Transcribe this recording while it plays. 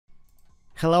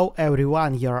Hello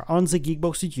everyone, you're on the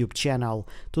GeekBox YouTube channel.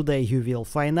 Today you will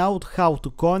find out how to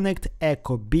connect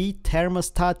Ecobee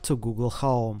Thermostat to Google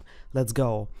Home. Let's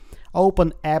go.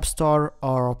 Open App Store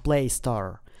or Play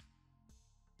Store.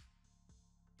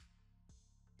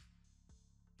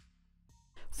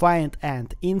 Find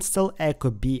and install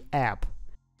Ecobee app.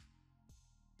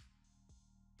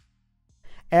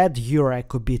 Add your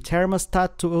Ecobee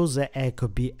Thermostat to the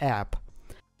Ecobee app.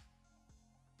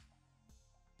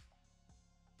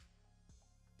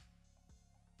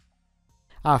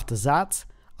 After that,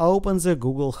 open the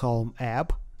Google Home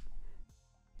app,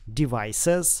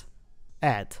 Devices,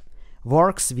 Add,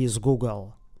 Works with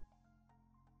Google.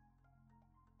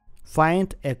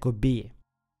 Find Ecobee.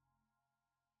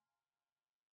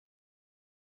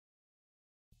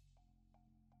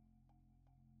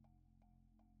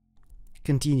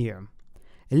 Continue.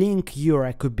 Link your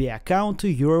Ecobee account to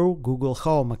your Google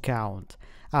Home account.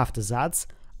 After that,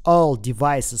 all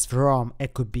devices from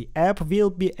Ecobee app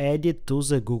will be added to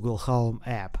the Google Home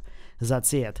app.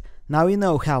 That's it. Now you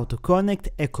know how to connect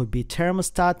Ecobee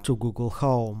Thermostat to Google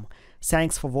Home.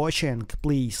 Thanks for watching.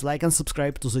 Please like and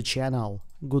subscribe to the channel.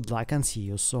 Good luck and see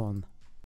you soon.